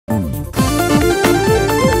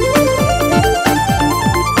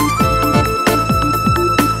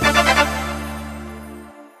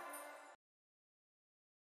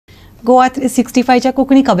गोवा 365च्या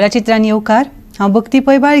कोंकणी खबराचित्रांनी येवकार हांव भक्ती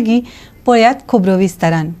पै बाळगी. पळयात खबरो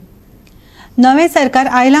विस्तारान. नवें सरकार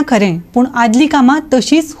आयलां खरें, पूण आदलीं कामां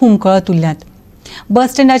तशींच हुमकळत उरल्यात.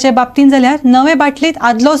 बस स्टँडाच्या बाबतींत जाल्यार नवे बाटलेत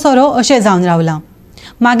आदलो सोरो अशें जावन रावलां.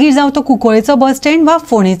 मागीर जावं तो कुंकळ्ळेचो बस स्टँड वा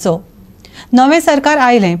फोंडेचो. नवें सरकार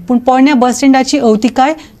आयलें, पूण पोरण्या बस स्टँडाची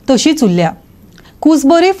अवतिकाय तशीच उरल्या.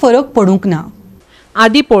 कुसबरोय फरक पडूंक ना.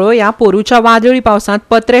 आदी पळोवया पोरूच्या वादळी पावसांत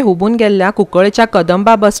पत्रे हुबून गेल्ल्या कुंकळ्ळेच्या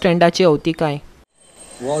कदंबा बस स्टँडाची अवतिकाय.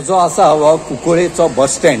 हो जो आसा हो कुंकळ्ळेचो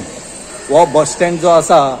बस स्टँड. हो बस स्टँड जो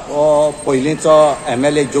आसा हो पयलींचो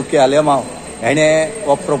MLA जोकी आलेमांव हेणें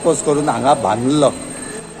हो प्रपोज करून हांगा बांदलो.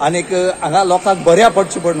 आनीक हांगा लोकांक बऱ्या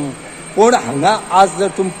पडचें पडून. पूण हांगा आज जर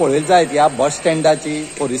तुमी पळयली जायत ह्या बस स्टँडाची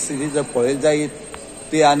परिस्थिती जर पळयली जायत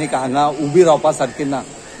ती आनीक हांगा उबी रावपा सारकी ना.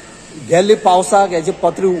 गेल्ले पावसाक हेजे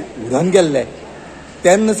पत्रे उडून गेल्ले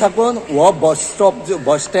तेन्ना साकून हो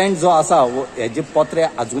बस स्टँड जो आसा हेजे पत्रे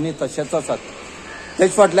अजुनूय तशेच आसात.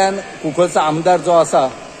 तेजे फाटल्यान कुंकळचो आमदार जो आसा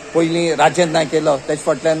पयलीं राजेंद्र नायक येयलो, तेजे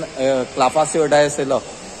फाटल्यान क्लाफासियो डायस येयलो.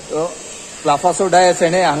 क्लाफासियो डायस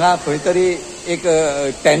हेणें हांगा खंय तरी एक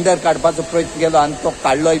टेंडर काडपाचो प्रयत्न केलो आनी तो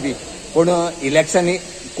काडलोय बी. पूण इलेक्शनी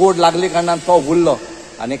कोड लागले कारणान तो उरलो.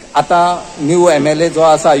 आनी आतां न्यू MLA जो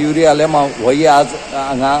आसा युरी आलेमांव होय आज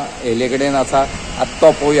हांगा येयले कडेन आसा. आतां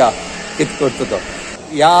तो पळोवया कितें करता तो.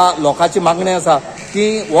 ह्या लोकांची मागणी आसा की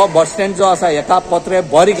हो बस स्टँड जो आसा हेका पत्रे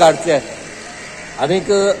बरे काडचे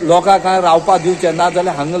आनीक लोकांक रावपाक दिवचे. ना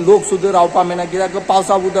जाल्यार हांगा लोक सुद्दां रावपाक मेळना, कित्याक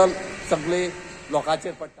पावसा उदक सगळे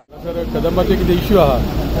लोकांचेर पडटा. सर कदंबाचो कितें इश्यू आहा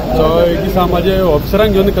सो एक दीस हांव म्हाजे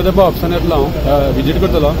ऑफिसरांक घेवन कदंबा ऑफिसान येतलो, हांव विजीट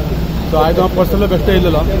करतलो. सो आयज हांव पर्सनल बेश्टो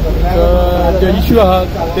येयलेलो. सो जे इश्यू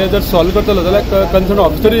आहा ते जर सॉल्व करतलो जाल्यार कन्सर्न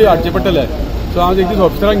ऑफिसरूय हाडचे पडटले. सो हांव एक दीस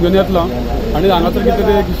ऑफिसरांक घेवन येतलो आनी हांगासर कितें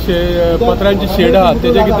तरी पत्र्यांची शेड आहा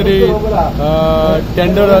तेजे कितें तरी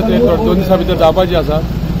टेंडर आहा ते 2 दिसां भितर जावपाचें आसा.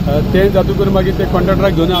 ते जातूंत मागीर ते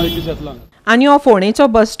कॉन्ट्रॅक्टराक घेवन हांव एक दीस येतलो. आनी हो फोंडेचो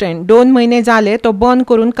बस स्टँड 2 म्हयने जाले तो बंद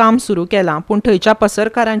करून काम सुरू केलां, पूण थंयच्या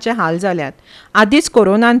पसरकारांचे हाल जाल्यात. आदींच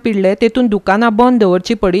कोरोनान पिडले, तेतून दुकानां बंद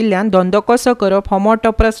दवरची पडिल्ल्यान धंदो कसो करप हो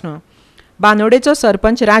मोठो प्रस्न. बांदोडेचो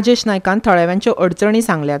सरपंच राजेश नायकान थळाव्यांच्यो अडचणी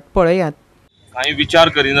सांगल्यात. पळयात. कांय विचार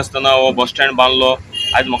करिनासतना हो बस स्टँड बांदलो.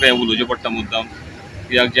 आयज म्हाका हें उलोवचें पडटा मुद्दाम,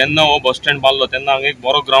 कित्याक जेन्ना हो बस स्टँड बांदलो तेन्ना हांगा एक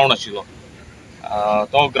बरो ग्रावंड आशिल्लो.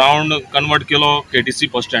 तो ग्रावंड कन्वर्ट केलो KTC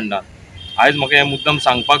बस स्टँडान. आयज म्हाका हें मुद्दाम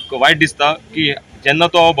सांगपाक वायट दिसता की जेन्ना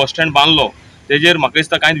तो बस स्टँड बांदलो तेजेर म्हाका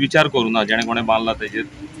दिसता कांयच विचार करूं ना जेणे कोणें बांदला तेजेर.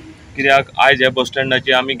 कित्याक आयज ह्या बस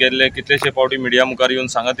स्टँडाची आमी गेल्ले कितलेशे फावटी मिडिया मुखार येवन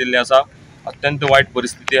सांगत येयल्लें आसा अत्यंत वायट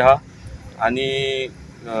परिस्थिती आहा. आनी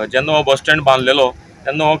जेन्ना हो बस स्टँड बांदलेलो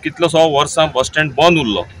तेन्ना हो कितलोसो वर्सां बस स्टँड बंद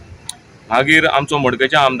उरलो. मागीर आमचो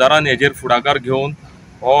मडकयच्या आमदारान हेजेर फुडाकार घेवन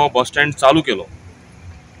हो बस स्टँड चालू केलो.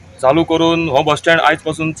 चालू करून हो बस स्टँड आयज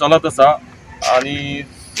पासून चलत आसा आनी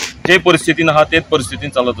जे परिस्थितीन आहा तेच परिस्थितीन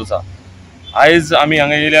चलत आसा. आयज आमी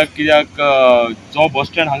हांगा येयल्या कित्याक जो बस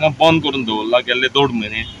स्टँड हांगा बंद करून दवरला गेल्ले 2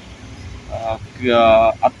 म्हयने.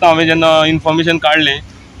 आत्तां हांवें जेन्ना इन्फॉर्मेशन काडलें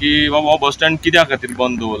की बाबा हो बस स्टँड कित्या खातीर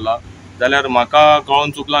बंद दवरला जाल्यार म्हाका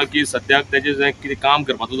कळोन चुकलां की सद्याक तेजें जें कितें काम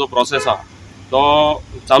करपाचो जो प्रोसेस आहा तो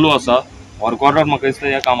चालू आसा. वर्क ऑर्डर म्हाका दिसता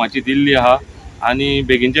ह्या कामाची दिल्ली आहा आनी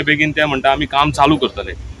बेगीनचे बेगीन ते म्हणटा आमी काम चालू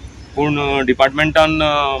करतले. पूण डिपार्टमेंटान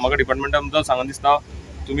म्हाका डिपार्टमेंटान सांगन दिसता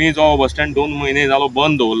तुमी जो बस स्टँड 2 म्हयने जालो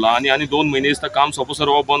बंद दवरला आनी 2 म्हयने दिसता काम सोंपोसर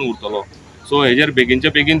हो बंद उरतलो. सो हेजेर बेगीनचे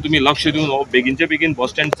बेगीन तुमी लक्ष दिवन हो बेगीनचे बेगीन बस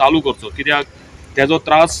स्टँड चालू करचो. कित्याक तेजो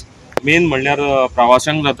त्रास मेन म्हणल्यार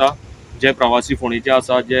प्रवाशांक जाता, जे प्रवासी फोंडेचे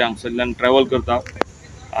आसा जे हांगसरल्यान ट्रॅवल करता.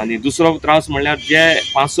 आनी दुसरो त्रास म्हणल्यार जे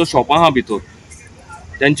 5-6 शॉपां आहा भितर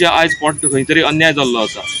तेंचे आयज खंय तरी अन्याय जाल्लो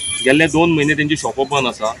आसा. गेल्ले 2 म्हयने तेंची शॉपां बंद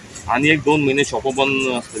आसा आनी एक 2 म्हयने शॉपां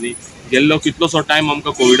बंद आसतली. गेल्लो कितलोसो टायम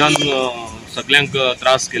आमकां कोविडान सगल्यांक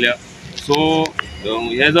त्रास केल्या. सो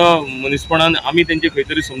हे जो मनीसपणान आमी तेंचे खंय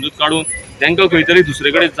तरी समजूत काडून तांकां खंय तरी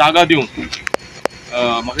दुसरे कडेन जागा दिवन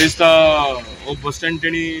म्हाका दिसता हो बस स्टँड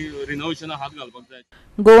तेणी रिनोवेशना हात घालपाक जाय.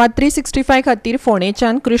 गोवा 365 खातीर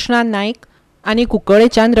फोंडेच्यान कृष्णा नायक आनी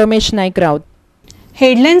कुंकळ्ळेच्यान रमेश नायक रावत.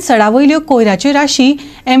 हेडलायन सडावयल्यो कोयराच्यो राशी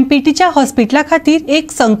MPTच्या हॉस्पिटला खातीर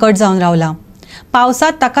एक संकट जावन रावला.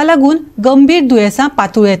 पावसात ताका लागून गंभीर दुयेंसां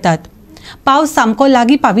पातूळ येतात. पावस सामको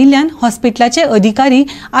लागीं पाविल्ल्यान हॉस्पिटलाचे अधिकारी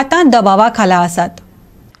आतां दबावा खाला आसात.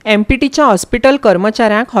 MPTच्या हॉस्पिटल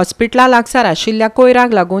कर्मचाऱ्यांक हॉस्पिटला लागसार आशिल्ल्या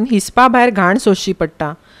कोयराक लागून हिसपा भायर घाण सोंसची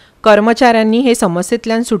पडटा. कर्मचाऱ्यांनी हे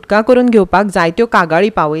समस्येंतल्यान सुटका करून घेवपाक जायत्यो कागाळी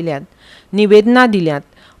पावयल्यात, निवेदनां दिल्यात.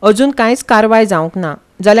 अजून कांयच कारवाय जावंक ना.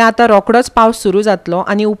 जाल्यार आतां रोखडोच पावस सुरू जातलो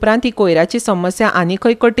आनी उपरांत ही कोयराची समस्या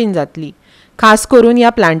आनीकय कठीण जातली. खास करून ह्या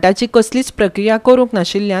प्लांटाची कसलीच प्रक्रिया करूंक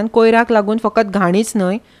नाशिल्ल्यान कोयराक लागून फकत घाणीच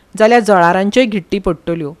न्हय जाल्यार जळारांच्योय गिट्टी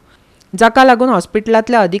पडटल्यो. जाका लागून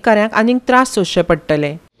हॉस्पिटलांतल्या अधिकाऱ्यांक आनीक त्रास सोंसचे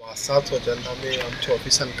पडटले. वासाचो जेन्ना आमी आमच्या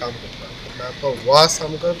ऑफिसान काम करता तेन्ना तो वास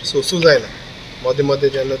आमकां सोंसूं जायना. मदें मदें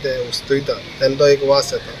जेन्ना ते उस्तयता तेन्ना तो एक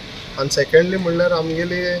वास येता. आनी सेकंडली म्हणल्यार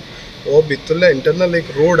आमगेली हो भितरलो इंटरनल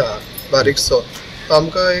एक रोड आहा बारीकसो, तो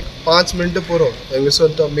आमकां एक 5 मिनटां पुरो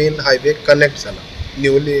थंयसून तो मेन हायवे कनेक्ट जाला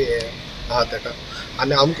न्यूली आहा ताका.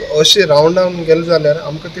 आनी आमकां अशें रावंडावन गेले जाल्यार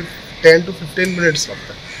आमकां ते 10 to 15 मिनिट्स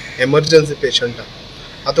लागता एमर्जन्सी पेशंटाक.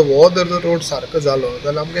 आतां हो जर रोड सारको जालो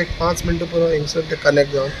जाल्यार आमकां एक 5 मिनटां पुरो हिंगसर ते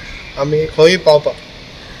कनेक्ट जावन आमी खंय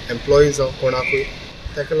पावपाक एम्प्लॉई जावं कोणाकूय.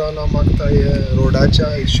 ताका लागून हांव मागता हे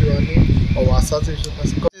रोडाच्या इश्यू आनी वासाचो इश्यू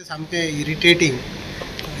आसा सामकें इरिटेटींग,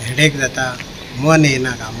 हेडेक जाता, मन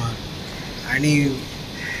येना कामाक. आनी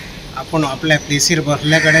आपूण आपल्या प्लेसीर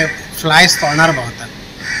बसले कडेन फ्लायज तोंडार भोंवता.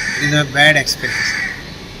 It is a bad experience.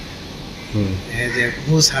 हे जे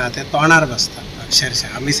मूस आहा ते तोंडार बसता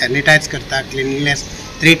अक्षरशः. आमी सॅनिटायज करता, क्लिनलीनेस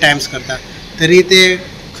 3 times करता, तरी ते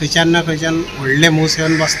खंयच्यान ना खंयच्यान व्हडले मूस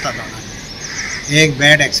येवन बसता तोंडार. हे एक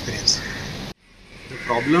bad experience. The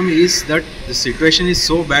problem is that the situation is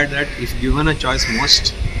so bad that if given a choice,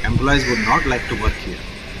 most employees would not like to work here.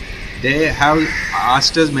 They have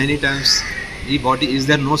asked us many times, is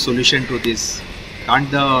there no solution to this? Can't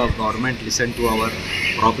the government listen to our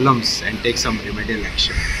problems and take some remedial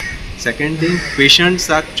action? Second thing, patients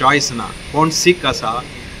are choice na. Kon sick asa,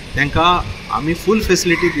 त्यांका आमी full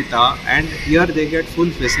facility दिता and here they get full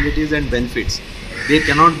facilities and benefits. They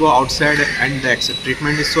cannot go outside and the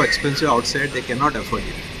treatment is so expensive outside, they cannot afford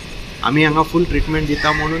it. आमी हांगा full treatment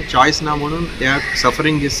दिता म्हणून choice ना म्हणून they are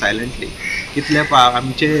suffering this silently. कितले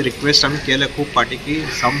आमचे request आमी केले खूब पाटी की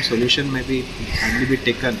some solution may be kindly be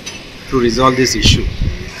taken to resolve this issue.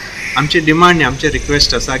 आमचे डिमांड आमचे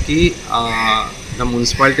रिक्वेस्ट आसा की the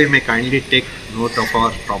municipality may kindly take note of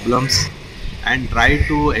our problems and try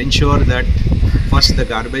to ensure that first the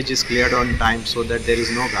garbage is cleared on time so that there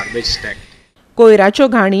is no garbage stacked. कोयराच्यो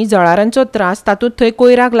घाणी, जळारांचो त्रास, तातूंत थंय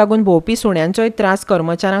कोयराक लागून भोंवपी सुण्यांचोय त्रास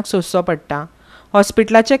कर्मचाऱ्यांक सोंसचो पडटा.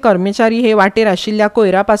 हॉस्पिटलाचे कर्मचारी हे वाटेर आशिल्ल्या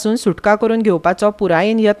कोयरा पासून सुटका करून घेवपाचो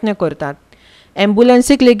पुरायेन यत्न करतात.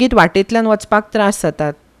 एम्ब्युलन्सीक लेगीत वाटेंतल्यान वचपाक त्रास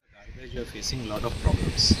जातात. Garbage, we are facing lot of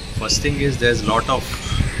problems. First thing is there is lot of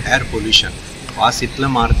air pollution. वास इतलो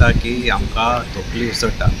मारता की आमकां तकली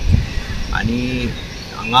उसळटा आनी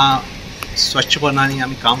हांगा स्वच्छपणान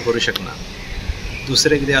आमी काम करूं शकना.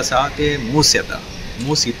 दुसरें कितें आसा ते मूस येता.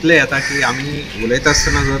 मूस इतले येता की आमी उलयता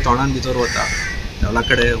आसतना जो तोंडान भितर वता, देवळा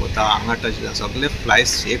कडेन वता, हांगा टच सगळे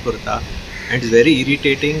फ्लायज हे करता एंड इट्स व्हेरी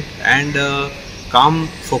इरिटेटींग एंड काम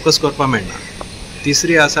फोकस करपाक मेळना.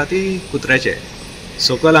 तिसरी आसा ती कुत्र्याचे.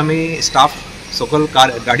 सकयल आमी स्टाफ सकयल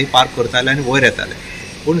गाडी पार्क करताले आनी वयर येताले,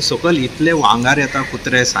 पूण सकयल इतले आंगार येता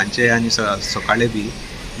कुत्रे सांचे आनी सकाळी बी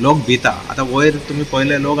लोक भिता. आतां वयर तुमी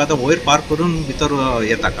पळयले लोक आतां वयर पार्क करून भितर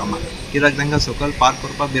येता कामाक, कित्याक तांकां सकयल पार्क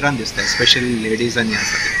करपाक भिरांत दिसता, स्पेशली लेडीज आनी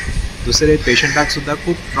आसा ते. दुसरे पेशंटाक सुद्दां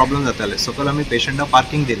खूब प्रॉब्लम जाताले. सकयल आमी पेशंटाक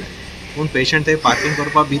पार्किंग दिलें, पूण पेशंट थंय पार्किंग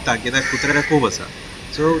करपाक भिता कित्याक कुत्रे खूब आसा.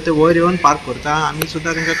 सो ते वयर येवन पार्क करता. आमी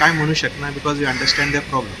सुद्दां तांकां कांय म्हणूं शकना because we understand their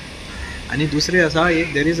problem. आनी दुसरें आसा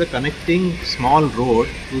एक there is a connecting small road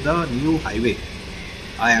to the new highway.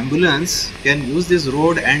 A ambulance can use this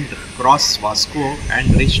road and cross Vasco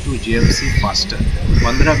and reach to GMC faster.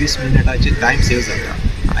 15-20 मिनिटाचे टाइम सेव जाता.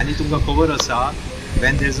 आनी तुमकां खबर आसा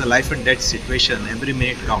when there is a life and death situation, every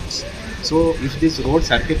minute counts. So if this road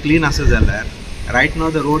सारके clean आसा जाल्यार right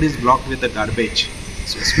now the road is blocked with the garbage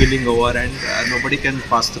spilling over and nobody can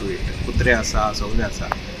pass through it. कुत्रे आसा, सगळे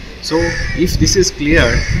आसा. So if this is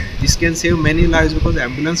cleared, this can save many lives because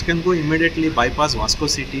ambulance can go immediately bypass Vasco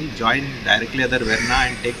City, join directly other Verna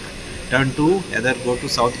and turn to either go to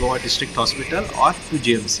South Goa District Hospital or to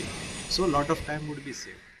GMC. So a lot of time would be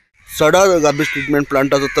saved. सडा garbage treatment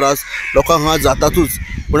प्लांटाचो त्रास लोकांक हांगा जातातूच,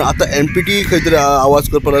 पूण आतां MPT खंय तरी आवाज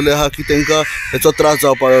करपाक लागले आहा की तांकां हेचो त्रास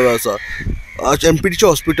जावपाक लागलो आसा. MPTचें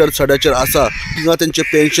हॉस्पिटल सड्याचेर आसा, थिंगा तेंचे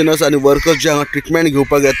पेन्शनर्स आनी वर्कर्स जे हांगा ट्रिटमेंट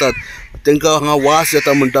घेवपाक येतात तांकां हांगा वास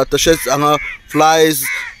येता म्हणटात. तशेंच हांगा फ्लायज,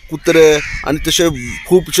 कुत्रे आनी तशे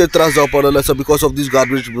खुबशे त्रास जावपाक लागले आसा because of these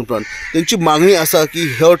garbage treatment plant. तेंची मागणी आसा की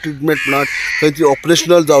हो ट्रिटमेंट प्लांट खंय तरी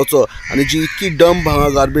ऑपरेशनल जावचो आनी जी इतकी डंप हांगा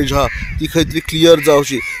गार्बेज आहा ती खंय तरी क्लियर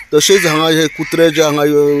जावची. तशेंच हांगा हे कुत्रे जे हांगा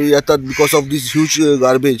येतात because of these huge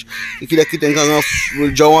garbage, कित्याक की तांकां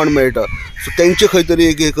हांगा जेवण मेळटा, सो तेंचे खंय तरी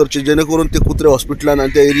एक हे करचें जेणे करून ते कुत्रे हॉस्पिटलान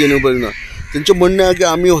आनी त्या एरियेन बरना. तेंचें म्हणणें आहा की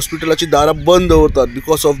आमी हॉस्पिटलाची दारां बंद दवरतात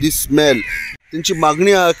बिकॉज ऑफ दीस स्मेल. तेंची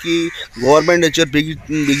मागणी आहा की गव्हर्मेंट हेचेर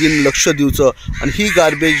बेगीन लक्ष दिवचो आनी ही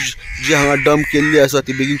गार्बेज जी हांगा डंप केल्ली आसा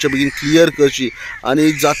ती बेगीनच्या बेगीन क्लियर करची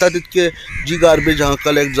आनी जाता तितके जी गार्बेज हांगा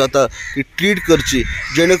कलेक्ट जाता ती ट्रीट करची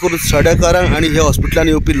जेणे करून सड्याकारांक आनी हे हॉस्पिटलान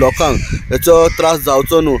येवपी लोकांक हेचो त्रास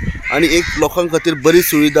जावचो न्हू आनी एक लोकां खातीर बरी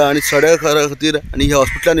सुविधा आनी सड्याकारां खातीर आनी ह्या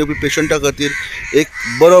हॉस्पिटलान येवपी पेशंटा खातीर एक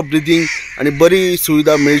बरो ब्रिदींग आनी बरी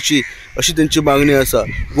सुविधा मेळची अशी तेंची मागणी आसा.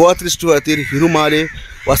 गोवा 360 खातीर हिरू महाले,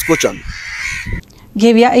 वास्कोच्यान.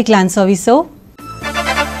 घेवया एक ल्हानसो विसव.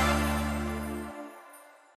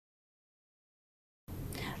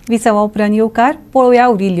 विसवा उपरांत येवकार पळोवया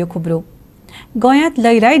उरिल्ल्यो खबरो. गोंयांत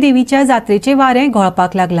लयराई देवीच्या जात्रेचें वारें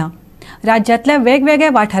घोळपाक लागलां. राज्यांतल्या वेगवेगळ्या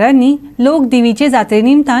वाठारांनी लोक देवीचे जात्रे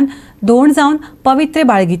निमतान धोंड जावन पवित्र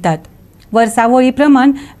बाळगितात. वर्सावळी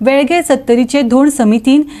प्रमाण वेळगे सत्तरीचे धोंड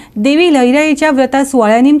समितीन देवी लयराईच्या व्रता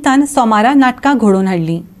सुवाळ्या निमतान सोमारा नाटकां घडोवन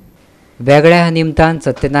हाडलीं. वेगळ्या निमतान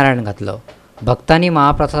सत्यनारायण घातलो. भक्तांनी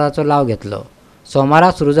महाप्रसादाचो लाव घेतलो.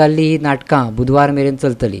 सोमारा सुरू जाल्ली ही नाटकां बुधवार मेरेन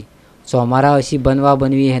चलतली. सोमारा अशी बनवा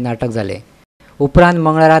बनवी हे नाटक जालें. उपरांत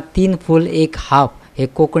मंगळारा 3 फूल 1 हाफ हे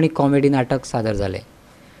कोंकणी कॉमेडी नाटक सादर जालें.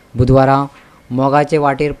 बुधवारा मोगाचे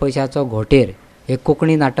वाटेर पयशाचो घोटेर हे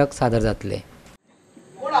कोंकणी नाटक सादर जातलें.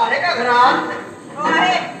 आहे का घरात?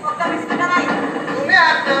 आहे फक्त बिस्किट नाही. तुम्ही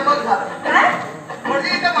आहात ना मग झालं. काय म्हणजे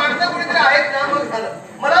इथं माणसं कोणीतरी आहेत ना मग झालं.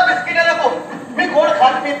 मला बिस्किट नको, मी गोड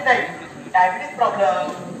खात पीत नाही. Diabetes problem.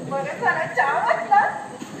 बरं झालं चहा वाटला.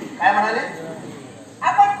 काय म्हणाले?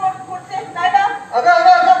 आपण कुठचे काय ना? अगं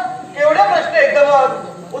केवढे प्रश्न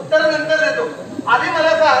एकदम उत्तर नंतर देतो. आधी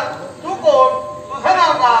मला सांग तू कोण, तुझं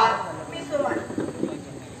नाव काय? मी सुमन.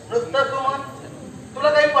 नुसतं सुमन? तुला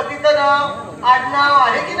काही पतीचं नाव आडनाव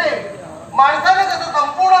आहे की नाही? माणसाने त्याचं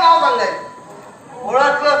संपूर्ण नाव सांगायचं.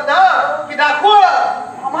 ओळखलंच ना की दाखव.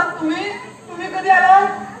 मामा तुम्ही कधी आला?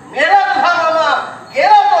 मेला तुझा मामा,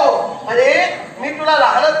 गेला तो. अरे मी तुला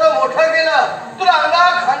लहानच मोठं केलं, तुला अंगा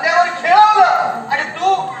खांद्यावर खेळवलं आणि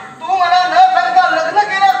तू मला न सांगता लग्न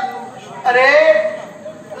केलं. अरे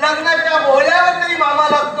लग्नाच्या बोहल्यावर तरी मामा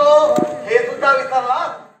लागतो हे सुद्धा विसरला.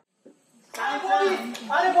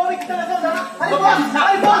 अरे बॉबी किती झाला? अरे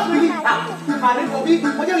बॉबी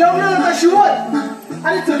म्हणजे लग्न नव्हतं शिवत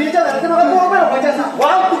आणि चुलीच्या घरात मला बरोबर व्हायचं असा.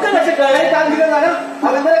 वाव तू काय लक्ष कळलं? काम दिलं झालं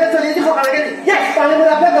अगोदर का चुलीची पकडा गेली आणि मग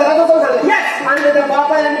आपल्या घरात होतो झालं आणि त्याच्या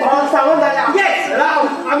बापा आणि भावाला सांगून झाल्या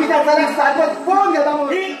राव आम्ही त्याचा सारखं पळून घेता.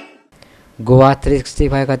 म्हणून गोवा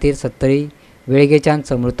 365 खातीर सत्तरी वेळगेच्यान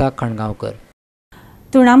समृता खणगांवकर.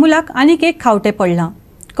 तृणामुलाक आनीक एक खावटें पडलां.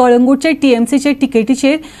 कळंगूटचे टीएमसीचे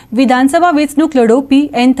तिकेटीचेर विधानसभा वेंचणूक लडोवपी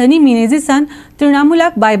एंथनी मिनेझिसान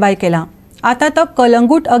तृणामुलाक बाय बाय केला. आता तो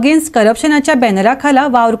कलंगूट अगेन्स्ट करप्शनाच्या बॅनरा खाला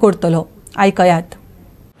वावर करतलो. आयकयात.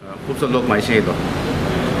 खुबसो लोक म्हायशे येयलो.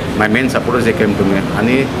 माय main supporters they came to me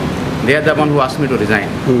आनी they are the one who ask me to resign.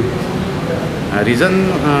 Region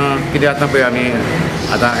कितें आतां पळय आमी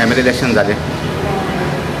आतां MLA इलेक्शन जालें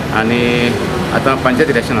आनी आतां पंचायत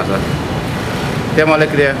इलेक्शन आसा. ते मला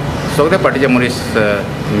कितें सगळे पार्टीचे मनीस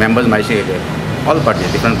मेंबर्स म्हायशे येयले ऑल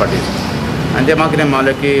पार्टीज डिफरंट पार्टीज आनी ते म्हाका कितें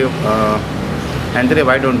मागलें की Anthony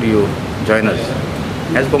why don't you join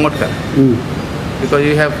us as promoter because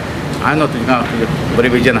you have हांवें न्हू तुका बरी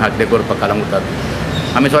विजन आहा कितें करपाक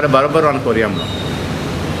कालांगुटात आमी सगळे बरोबर रावन करुया म्हणून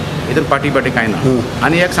हितून पार्टी कांय ना.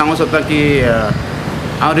 आनी एक सांगूंक सोदता की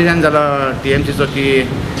हांव रिजायन जालो TMCचो की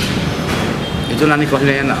हितून आनी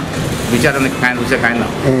कसलें हें ना विचार आनी कांय दुसरें कांय ना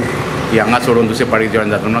की हांगा सोडून दुसरे पार्टीक जॉयन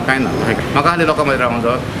जाता म्हणून कांय ना. म्हाका आसलें लोकां मदीं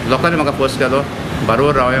रावंचो. लोकांनी म्हाका फोर्स केलो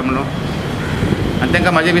बरोबर रावया म्हणून आनी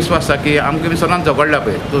तांकां म्हाजे विश्वास आसा की आमकां बी सदांच झगडल्या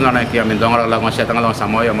पळय तूं जाणा की आमी दोंगराक लागून शेतांक लागून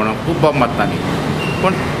सांबाळया म्हणून खूब बॉम्ब मारताली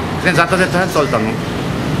पूण तें जाता तें थंयच चलता न्हू.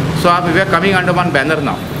 So we R coming under one banner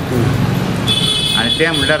नाव आनी तें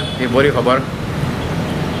म्हणल्यार ही बरी खबर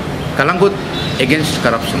Calangute against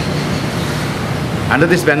corruption. Under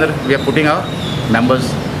this banner we R putting our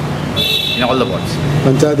members in all the wards.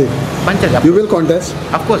 Panchayat. You will contest?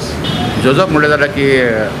 Of course. Joseph म्हणलें जाल्यार की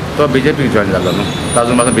तो BJP जॉयन जालो न्हू तो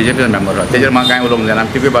अजून पासून BJP मेंबर आसा तेजेर म्हाका कांय उलोवंक जायना.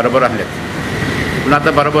 ती बरोबर आहले पूण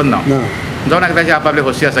आतां बरोबर ना जावन एकदाची आपली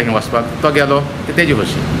खोशी आसा खंय वचपाक तो गेलो ती तेजी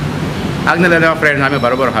खोशी. आग्नेला फ्रेंड्स आमी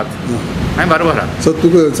बरोबर आहात आमी बरोबर आहात. सो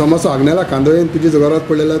तुका समज आग्नेला कांदोळेन तुजी जगरात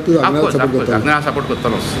पडलेल्या तूं आग्नेला सपोर्ट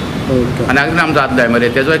करतलोच आनी आग्नेला आमचो आदलो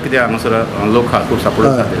MLA तेजोय कितें हांगासर लोक आहा खूब सपोर्ट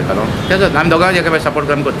जाता कारण तेजो आमी दोगांय एका सपोर्ट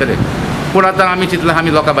करून करतले. पूण आतां आमी चिंतलां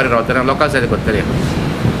आमी लोकां बरें रावतले लोकांक जाय करतले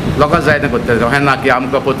लोकांक जाय तें करतले. हें ना की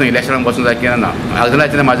आमकां पोतून इलेक्शनाक बसून जाय कितें ना.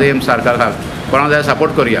 आग्नेलाचें म्हाजो एम सरकार आहा कोणाक जाय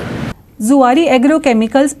सपोर्ट करुया. जुवारी एग्रो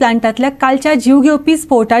केमिकल्स प्लांटांतल्या कालच्या जीव घेवपी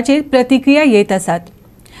स्फोटाचेर प्रतिक्रिया येत आसात.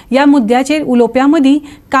 ह्या मुद्द्याचेर उलोवप्यां मदीं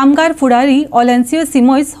कामगार फुडारी ऑलेन्सियो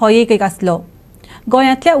सिमोयस हो एक आसलो.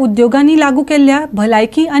 गोंयांतल्या उद्योगांनी लागू केल्ल्या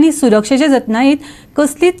भलायकी आनी सुरक्षेच्या जतनायेंत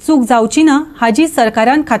कसलीच चूक जावची ना हाची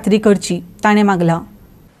सरकारान खात्री करची ताणें मागलां.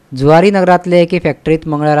 जुवारी नगरांतले एके फॅक्टरीत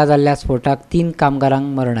मंगळारा जाल्ल्या स्फोटाक 3 कामगारांक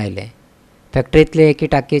मरण आयलें. फॅक्टरींतले एके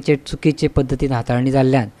टाकयेचेर चुकीचे पद्दतीन हाताळणी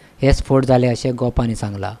जाल्ल्यान हे स्फोट जाले अशें गोपांनी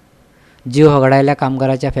सांगलां. जीव होगडायल्ल्या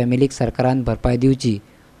कामगाराच्या फॅमिलीक सरकारान भरपाय दिवची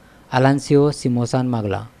आलान्सिओ सिमोसान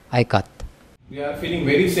मागलां. आयकात. We are feeling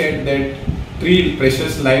very sad that 3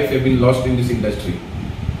 precious lives have been lost in this industry.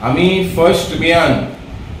 आमी फर्स्ट मेयान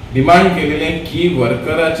डिमांड केलेले की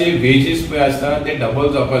वर्कराचे वेजीस पळय आसता ते डबल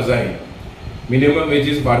जावपाक जाय, मिनिमम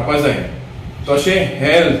वेजीस वाडपाक जाय. तशें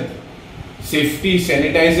हेल्थ सेफ्टी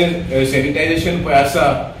सॅनिटायझेशन पळय आसा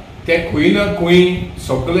ते खंय ना खंय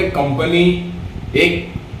सगळे कंपनी एक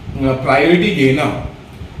प्रायोरिटी घेयना.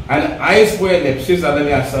 आनी आयज पळय लॅप्सीस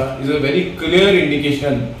जालेले आसा is a very clear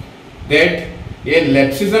indication that हे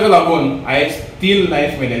लॅप्सिसाक लागून आयज 3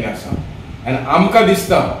 लायफ मेलेले आसा. आनी आमकां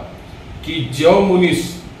दिसता की जो मनीस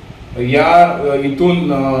ह्या हितून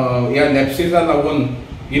ह्या लॅप्सिसाक लागून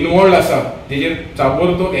इनवॉल्ड आसा तेजेर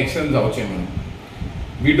ताबडतोब एक्शन जावचें म्हणून.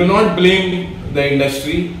 We do not blame the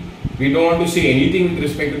industry, we don't want to say anything with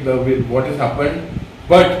respect to what is happened,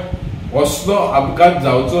 but असलो अपघात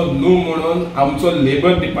जावचो न्हू म्हणून आमचो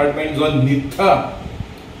लेबर डिपार्टमेंट जो न्हिदता,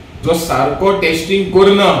 जो सारको टेस्टिंग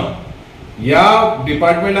करना, ह्या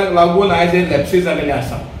डिपार्टमेंटाक लागून आयज हे लॅप्सीस जालेले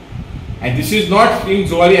आसा. End this is not in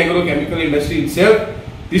Zuari agrochemical industry itself,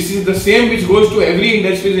 this is the same which goes to every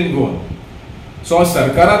industries in Goa. So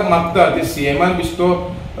सरकाराक मागता ते सीएमान बिस्तो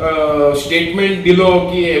स्टेटमेंट दिलो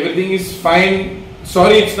की एवरीथिंग इज फायन.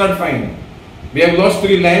 सॉरी, इट्स नॉट फायन. We have lost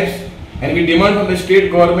 3 lives and we demand from the state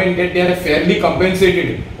government that they are fairly compensated,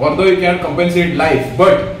 although you cannot compensate life,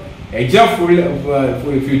 but हेच्या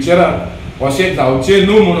फ्युचराक अशें जावचें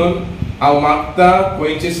न्हू म्हणून हांव मागता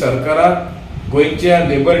गोंयच्या सरकाराक, गोंयच्या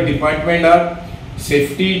लेबर डिपार्टमेंटाक,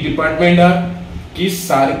 सेफ्टी डिपार्टमेंटाक की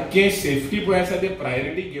सारकें सेफ्टी पळय आसा ते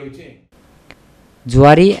प्रायोरिटी घेवचें.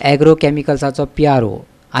 जुवारी एग्रो कॅमिकल्साचो PRO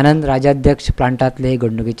आनंद राजाध्यक्ष प्लांटांतले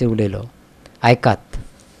घडणुकेचेर उलयलो. आयकात.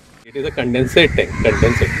 It is a condensate tank,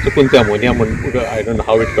 condensate. So kunte ammonia, I don't know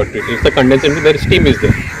how it got treated. It's a condensate where steam is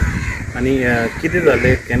there. आणि किती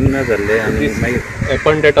झाले केन्ना झाले आणि This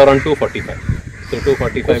happened at around 2:45. So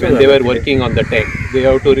 2:45 when they were working on the tank, they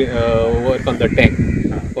have to work on the tank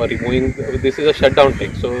for removing. This is a shutdown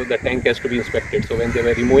tank, so the tank has to be inspected. So when they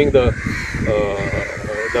were removing the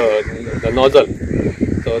nozzle,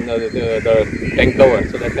 so the tank cover,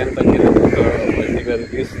 so that tank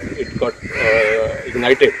it got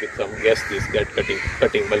ignited with some gas,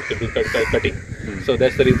 cutting, multiple cutting. So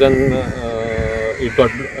that's the reason it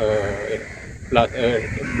got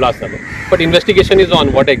blast. But investigation is on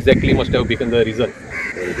what exactly must have become the reason.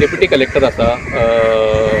 Deputy collector asa,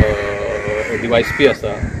 DYSP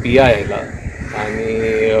asa, PI आयला आणि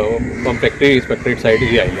from factory inspectorate side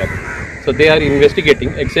ही आयल्यात. So they are investigating.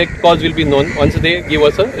 Exact cause will be known once they give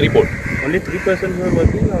us a report. Only 3 persons were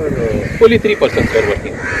working, or only 3 persons were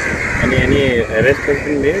working. Any arrest has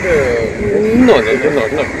been made? No.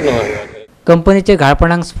 कंपनीचे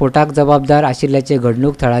घाळपणाक स्फोटाक जबाबदार आशिल्ल्याचे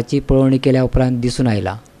घडणूक थळाची पळोवणी केल्या उपरांत दिसून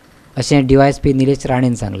आयला अशें DYSP निलेश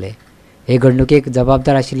राणेन सांगले. हे घडणुकेक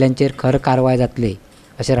जबाबदार आशिल्ल्यांचेर खर कारवाय जातली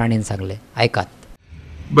अशें राणेन सांगले. आयकात.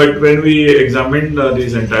 But when we examined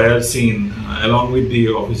this entire scene, along with the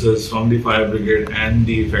officers from the fire brigade and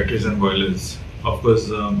the factories and boilers, of course,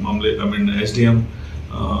 SDM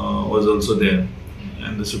was also there,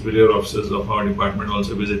 and the superior officers of our department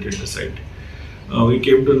also visited the site. We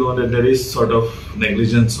came to know that there is sort of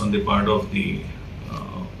negligence on the part of the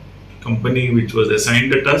company which was assigned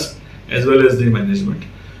the task, as well as the management.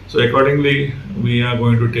 So accordingly, we are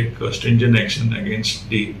going to take stringent action against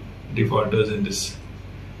the defaulters in this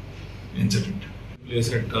incident. Place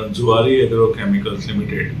at Juwari Agrochemicals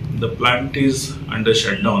Limited. The plant is under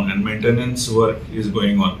shutdown and maintenance work is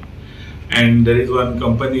going on. And there is one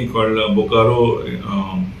company called Bokaro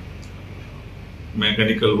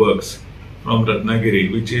Mechanical Works from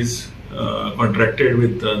Ratnagiri, which is contracted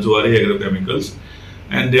with Juwari Agrochemicals,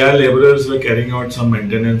 and their laborers were carrying out some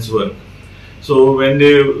maintenance work. So when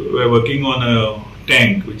they were working on a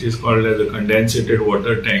tank which is called as a condensated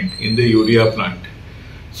water tank in the urea plant,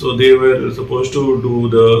 so they were supposed to do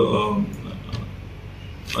the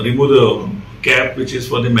remove the cap which is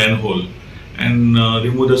for the manhole and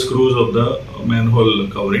remove the screws of the manhole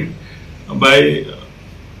covering by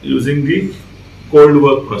using the cold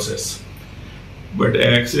work process. But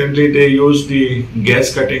accidentally they used the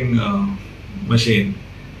gas cutting machine,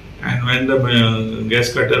 and when the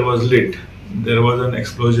gas cutter was lit, there was an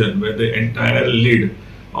explosion where the entire lid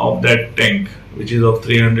of that tank, which is of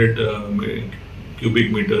 300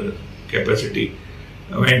 cubic meter capacity,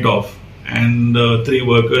 went off, and 3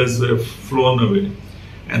 workers were flown away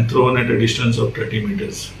and thrown at a distance of 30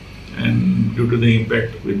 meters. And due to the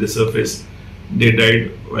impact with the surface, they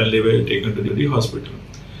died while they were taken to the hospital.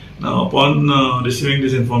 Now, upon receiving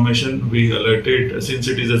this information, we alerted, since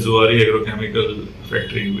it is a Zuari agrochemical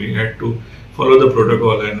factory, we had to follow the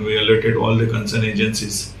protocol, and we alerted all the concerned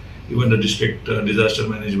agencies, even the district disaster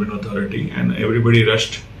management authority, and everybody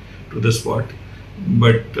rushed to the spot.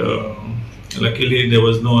 But luckily there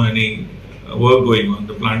was no any work going on.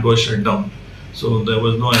 The plant was shut down, so there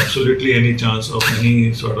was no absolutely any chance of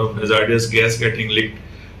any sort of hazardous gas getting leaked,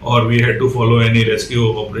 or we had to follow any rescue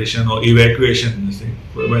operation or evacuation.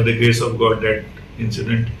 By the grace of God, that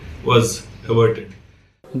incident was averted.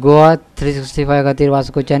 Goa 365 खातीर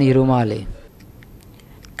वास्कोच्यान हिरू माले.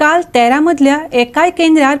 काल 13 मदल्या एकाय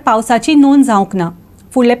केंद्रार पावसाची नोंद जावंक ना.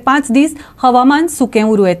 फुडले 5 दीस हवामान सुकें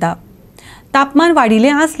उरूं येता. तापमान वाडिल्लें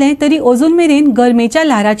आसलें तरी अजून मेरेन गरमेच्या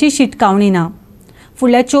ल्हाराची शिटकावणी ना.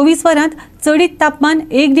 फुडल्या 24 वरांत चडीत तापमान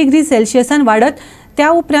 1 डिग्री सेल्सियसान वाडत त्या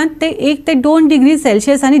उपरांत ते 1 ते 2 डिग्री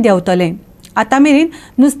सेल्सियसांनी देंवतलें. आतां मेरेन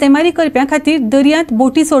नुस्तेमारी करप्यां खातीर दर्यांत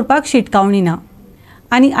बोटी सोडपाक शिटकावणी ना.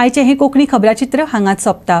 आनी आयचें हें कोंकणी खबराचित्र हांगाच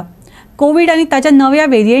सोंपता. कोवीड आनी ताच्या नव्या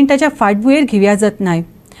व्हेरियंटाच्या फाटभुंयेर घेवया जतनाय.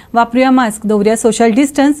 वापरुया मास्क, दवरुया सोशल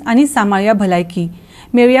डिस्टन्स आनी सांबाळुया भलायकी.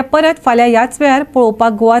 मेळुया परत फाल्यां ह्याच वेळार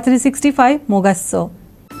पळोवपाक गोवा 365 मोगासचो.